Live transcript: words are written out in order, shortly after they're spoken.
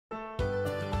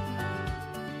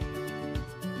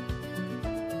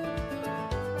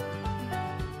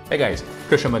Hey guys,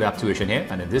 Christian Adaptation here,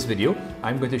 and in this video,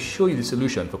 I'm going to show you the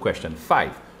solution for question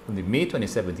 5 from the May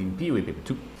 2017 PoA Paper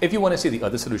 2. If you want to see the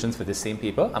other solutions for this same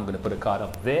paper, I'm going to put a card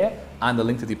up there and the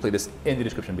link to the playlist in the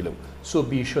description below. So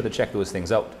be sure to check those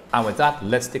things out. And with that,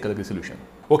 let's take a look at the solution.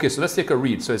 Okay, so let's take a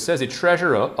read. So it says the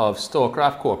treasurer of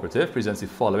Storecraft Cooperative presents the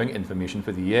following information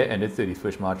for the year ended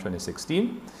 31st March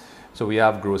 2016. So we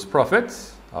have gross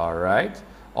profit, all right,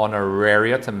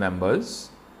 honoraria to members,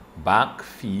 bank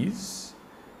fees,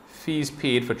 fees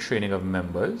paid for training of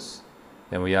members.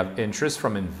 Then we have interest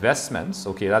from investments.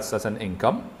 Okay, that's an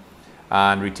income.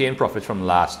 And retained profits from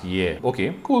last year.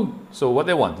 Okay, cool. So what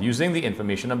they want, using the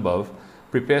information above,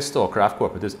 prepare Storecraft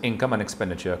Cooperatives income and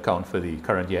expenditure account for the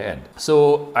current year end.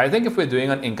 So I think if we're doing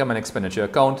an income and expenditure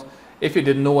account, if you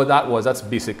didn't know what that was, that's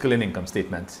basically an income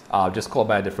statement. Just called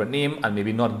by a different name and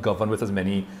maybe not governed with as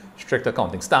many strict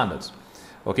accounting standards.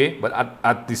 Okay, but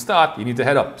at the start, you need to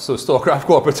head up. So Storecraft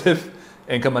Cooperative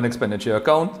income and expenditure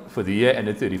account for the year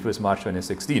ended 31st March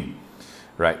 2016.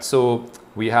 Right, so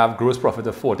we have gross profit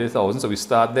of 40,000, so we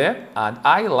start there. And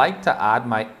I like to add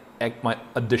my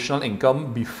additional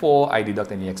income before I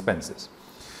deduct any expenses.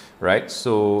 Right,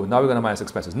 so now we're going to minus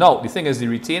expenses. Now, the thing is, the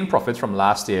retained profits from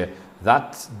last year,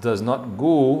 that does not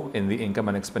go in the income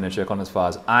and expenditure account as far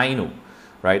as I know.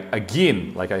 Right,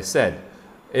 again, like I said,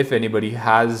 if anybody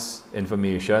has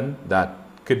information that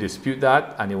could dispute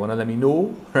that and you want to let me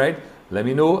know, right, let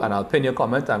me know and I'll pin your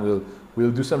comment and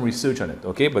we'll do some research on it,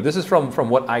 okay? But this is from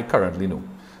what I currently know.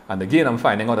 And again, I'm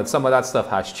finding out that some of that stuff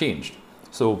has changed.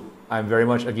 So I'm very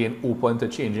much, again, open to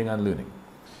changing and learning.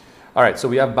 All right, so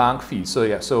we have bank fees. So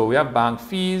yeah, so we have bank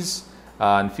fees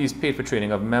and fees paid for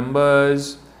training of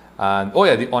members. And oh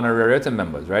yeah, the honoraria to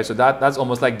members, right? So that's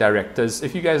almost like directors.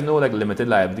 If you guys know like limited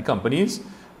liability companies,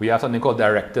 we have something called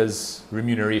directors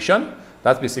remuneration.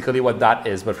 That's basically what that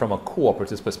is, but from a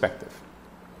cooperative perspective.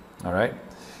 All right,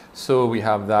 so we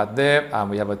have that there, and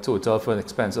we have a total for an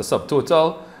expense, a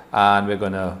subtotal, and we're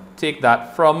going to take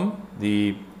that from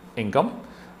the income,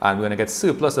 and we're going to get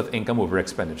surplus of income over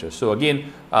expenditure. So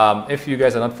again, if you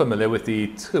guys are not familiar with the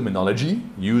terminology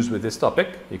used with this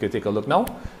topic, you can take a look now.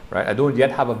 Right, I don't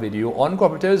yet have a video on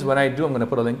cooperatives. When I do, I'm going to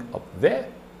put a link up there.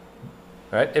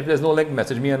 All right, if there's no link,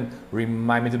 message me and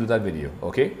remind me to do that video.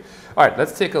 Okay. All right,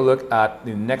 let's take a look at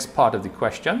the next part of the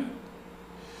question.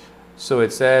 So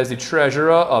it says the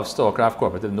treasurer of Storecraft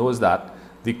Cooperative knows that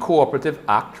the Cooperative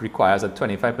Act requires that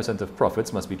 25% of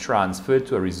profits must be transferred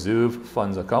to a reserve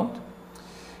funds account.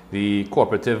 The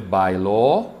cooperative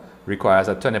bylaw requires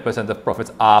that 20% of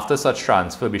profits after such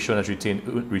transfer be shown as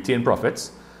retained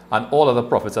profits, and all other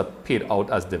profits are paid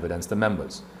out as dividends to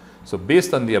members. So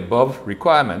based on the above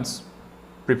requirements,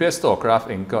 prepare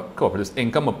Storecraft Cooperative's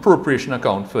income appropriation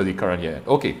account for the current year.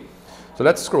 Okay, so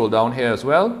let's scroll down here as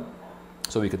well,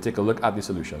 so we can take a look at the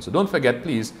solution. So don't forget,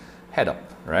 please head up,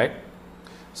 right?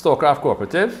 Storecraft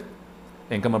Cooperative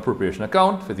income appropriation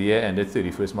account for the year ended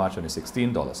 31st March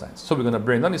 2016, $. So we're going to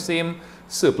bring down the same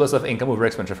surplus of income over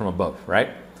expenditure from above,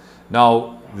 right?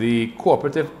 Now, the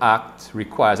Cooperative Act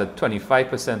requires that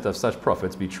 25% of such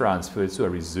profits be transferred to a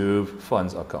reserve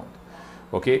funds account.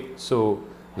 Okay, so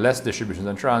less distributions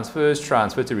and transfers,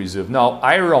 transfer to reserve. Now,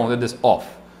 I rounded this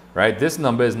off. Right, this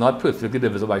number is not perfectly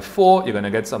divisible by 4. You're going to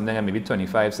get something at maybe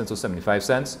 25 cents or 75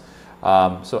 cents.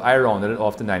 So I rounded it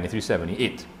off to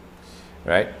 93.78.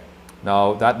 Right,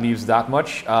 now that leaves that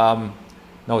much. Now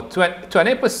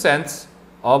 20%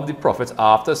 of the profits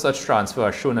after such transfer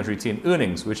are shown as retained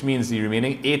earnings, which means the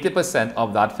remaining 80%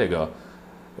 of that figure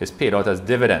is paid out as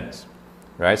dividends.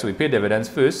 Right, so we pay dividends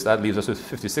first. That leaves us with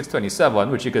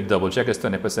 56.27, which you could double check as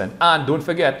 20%. And don't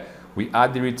forget, we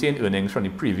add the retained earnings from the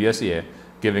previous year,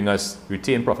 giving us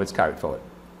retained profits carried forward.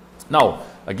 Now,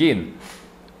 again,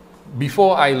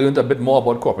 before I learned a bit more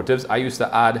about cooperatives, I used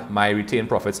to add my retained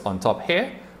profits on top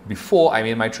here before I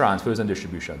made my transfers and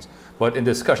distributions. But in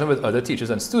discussion with other teachers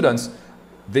and students,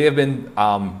 they have been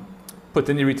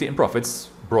putting the retained profits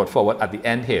brought forward at the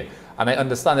end here. And I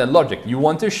understand their logic. You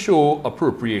want to show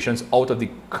appropriations out of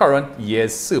the current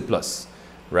year's surplus,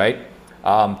 right?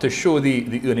 To show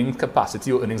the earning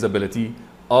capacity or earnings ability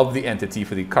of the entity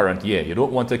for the current year. You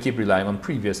don't want to keep relying on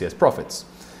previous year's profits,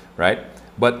 right?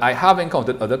 But I have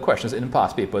encountered other questions in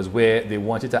past papers where they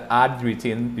wanted to add the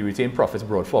retained profits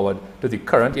brought forward to the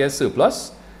current year's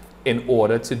surplus in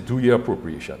order to do your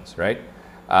appropriations, right?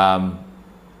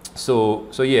 So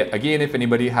yeah, again, if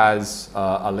anybody has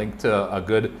a link to a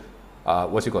good,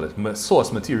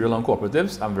 source material on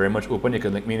cooperatives, I'm very much open. You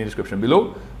can link me in the description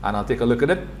below and I'll take a look at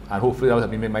it and hopefully that'll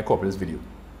help me make my cooperatives video.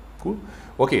 Cool.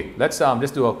 Okay, let's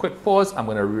just do a quick pause. I'm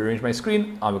going to rearrange my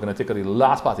screen and we're going to take a look at the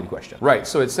last part of the question. Right,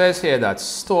 so it says here that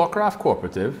Storecraft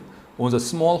Cooperative owns a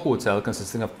small hotel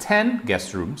consisting of 10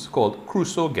 guest rooms called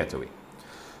Crusoe Getaway.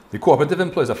 The cooperative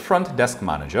employs a front desk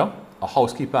manager, a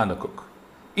housekeeper, and a cook.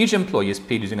 Each employee is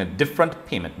paid using a different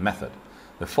payment method.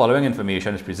 The following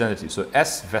information is presented to you. So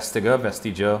S Vestiger,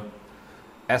 Vestiger,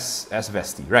 S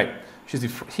Vesti, right?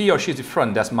 He or she is the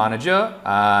front desk manager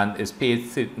and is paid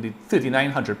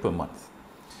 $3,900 per month.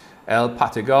 L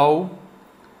Patigau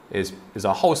is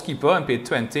a housekeeper and paid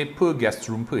 $20 per guest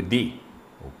room per day.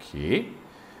 Okay.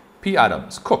 P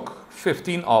Adams, cook,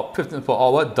 15 per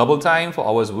hour, double time for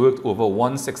hours worked over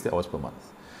 160 hours per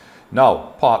month.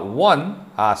 Now, part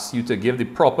 1 asks you to give the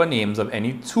proper names of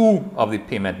any 2 of the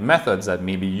payment methods that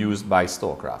may be used by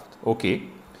Storecraft. Okay.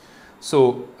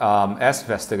 So, S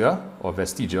Vestiger or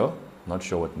Vestiger, not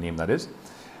sure what name that is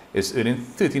earning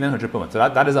 $1,300 per month. So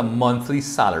that is a monthly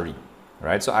salary,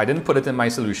 right? So I didn't put it in my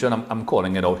solution. I'm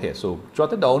calling it out here. So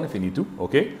jot it down if you need to,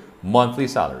 okay? Monthly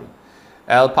salary.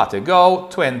 El Patigau,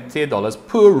 $20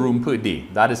 per room per day.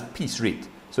 That is piece rate.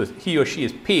 So he or she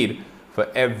is paid for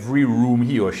every room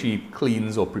he or she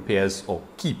cleans or prepares or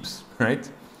keeps, right?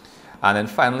 And then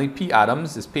finally, P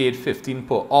Adams is paid $15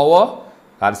 per hour.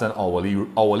 That's an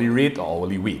hourly rate or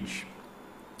hourly wage,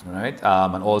 right?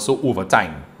 And also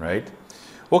overtime, right?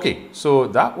 Okay, so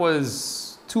that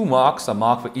was 2 marks, a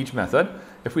mark for each method.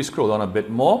 If we scroll down a bit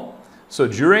more, so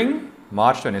during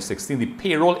March 2016, the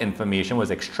payroll information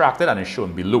was extracted and is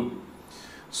shown below.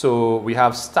 So we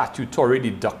have statutory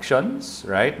deductions,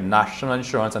 right? National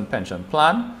insurance and pension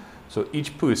plan. So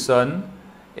each person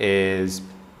is,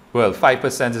 well,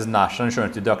 5% is national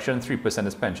insurance deduction, 3%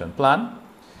 is pension plan.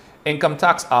 Income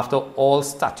tax after all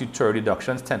statutory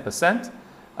deductions, 10%.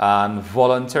 And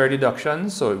voluntary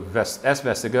deductions, so S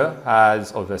Vestiger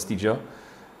has, or Vestiger,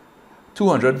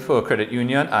 $200 for credit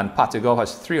union, and Patigau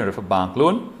has $300 for bank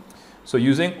loan. So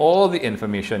using all the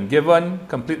information given,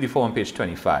 complete the form on page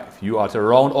 25. You are to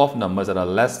round off numbers that are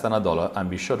less than $1 and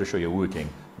be sure to show you're working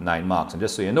 9 marks. And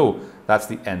just so you know, that's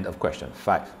the end of question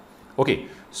 5. Okay,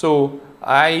 so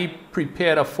I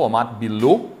prepared a format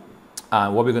below.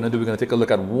 And what we're going to do, we're going to take a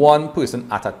look at one person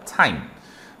at a time.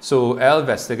 So L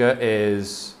Vestiger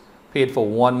is paid for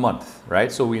 1 month,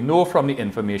 right? So we know from the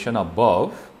information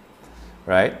above,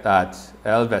 right, that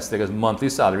L Vestiger's monthly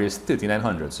salary is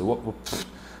 $3,900.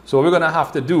 So what we're going to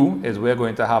have to do is we're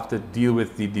going to have to deal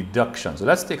with the deduction. So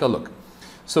let's take a look.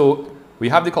 So we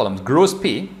have the columns gross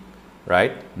pay,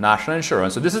 right, national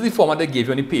insurance. So this is the format they gave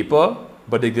you on the paper,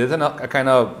 but they did it in a kind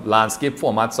of landscape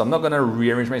format. So I'm not going to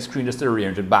rearrange my screen just to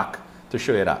rearrange it back to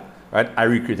show you that, right? I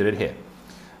recreated it here,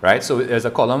 right? So there's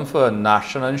a column for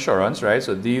national insurance, right?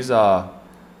 So these are,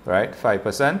 right,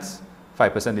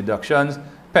 5% deductions.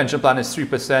 Pension plan is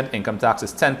 3%, income tax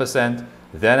is 10%.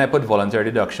 Then I put voluntary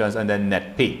deductions and then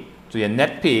net pay. So your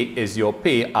net pay is your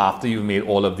pay after you've made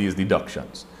all of these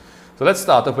deductions. So let's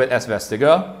start off with S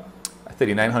Vestiger,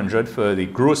 $3,900 for the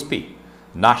gross pay.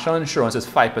 National insurance is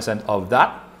 5% of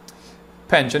that.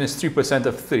 Pension is 3%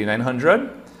 of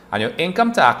 $3,900. And your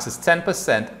income tax is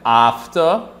 10%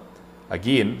 after,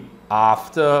 again,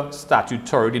 after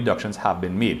statutory deductions have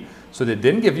been made. So they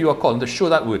didn't give you a column to show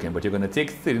that working, but you're going to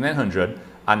take $3,900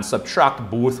 and subtract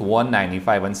both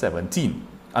 195 and 17,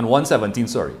 and 117,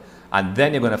 sorry. And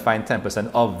then you're going to find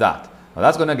 10% of that. Now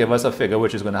that's going to give us a figure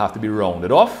which is going to have to be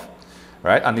rounded off,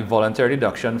 right? And the voluntary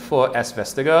deduction for S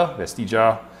Vestiger,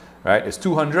 right, is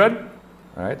 200,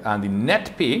 right? And the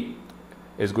net pay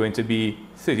is going to be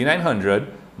 3,900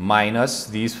 minus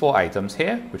these 4 items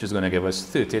here, which is going to give us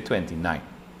 3029.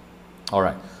 All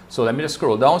right, so let me just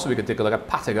scroll down so we can take a look at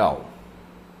Patigau.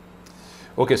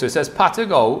 Okay, so it says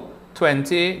Patigau,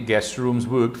 20 guest rooms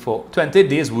worked for 20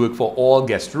 days work for all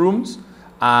guest rooms.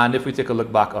 And if we take a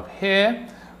look back up here,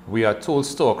 we are told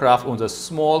Storecraft owns a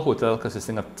small hotel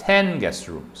consisting of 10 guest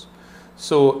rooms.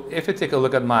 So if you take a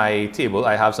look at my table,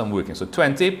 I have some working. So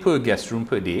 20 per guest room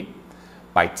per day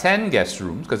by 10 guest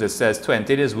rooms, because it says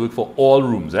 20 days work for all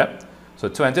rooms. So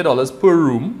 $20 per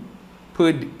room,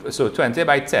 so 20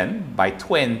 by 10 by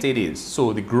 20 days.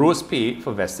 So the gross pay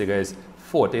for Vestiger is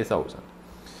 $40,000.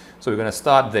 So we're going to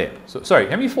start there. So sorry,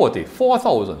 let me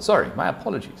 4,000. Sorry, my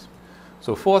apologies.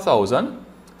 So 4,000,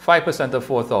 5% of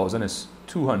 4,000 is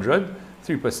 200,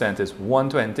 3% is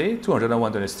 120, 200 and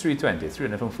 120 is 320,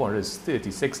 300 from 400 is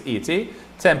 3680,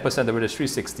 10% of it is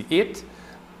 368,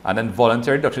 and then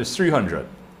voluntary deduction is 300.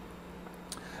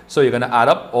 So you're going to add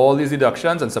up all these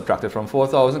deductions and subtract it from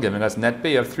 4,000, giving us net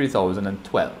pay of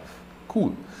 3,012.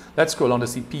 Cool. Let's scroll on to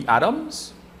see P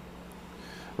Adams.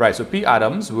 Right, so P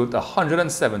Adams worked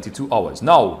 172 hours.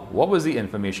 Now, what was the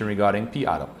information regarding P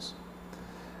Adams?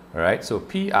 All right, so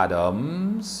P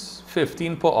Adams,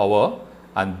 15 per hour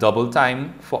and double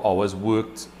time for hours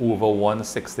worked over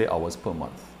 160 hours per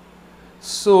month.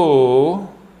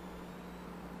 So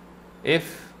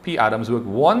if P. Adams worked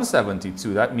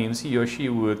 172, that means he or she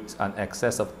worked an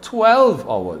excess of 12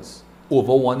 hours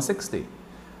over 160.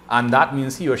 And that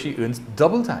means he or she earns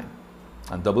double time.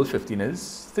 And double 15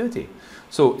 is 30.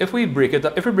 So if we break it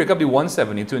up, if we break up the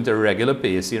 172 into regular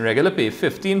pay, you see in regular pay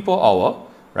 15 per hour,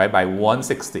 right, by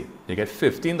 160. You get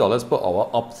 $15 per hour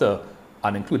up to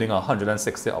and including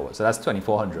 160 hours. So that's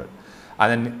 2,400.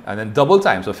 And then double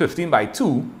time, so 15 by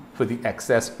 2 for the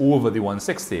excess over the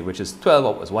 160, which is 12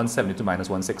 hours, 172 minus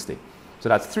 160. So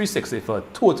that's 360 for a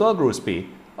total gross pay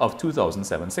of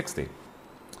 2,760.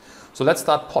 So let's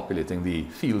start populating the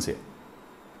fields here.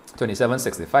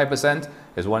 2765%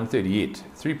 is 138.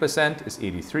 3% is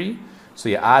 83. So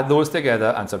you add those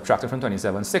together and subtract it from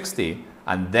 2760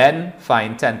 and then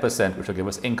find 10%, which will give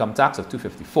us income tax of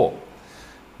 254.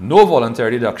 No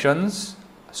voluntary deductions.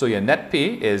 So your net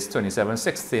pay is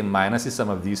 2760 minus the sum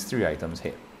of these three items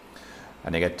here.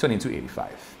 And you get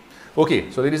 2285.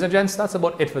 Okay, so ladies and gents, that's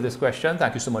about it for this question.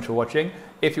 Thank you so much for watching.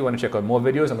 If you want to check out more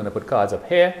videos, I'm going to put cards up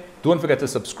here. Don't forget to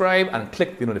subscribe and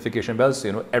click the notification bell so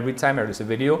you know every time I release a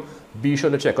video. Be sure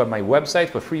to check out my website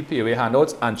for free POA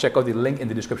handouts and check out the link in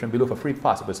the description below for free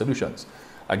possible solutions.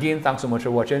 Again, thanks so much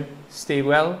for watching. Stay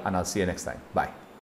well and I'll see you next time. Bye.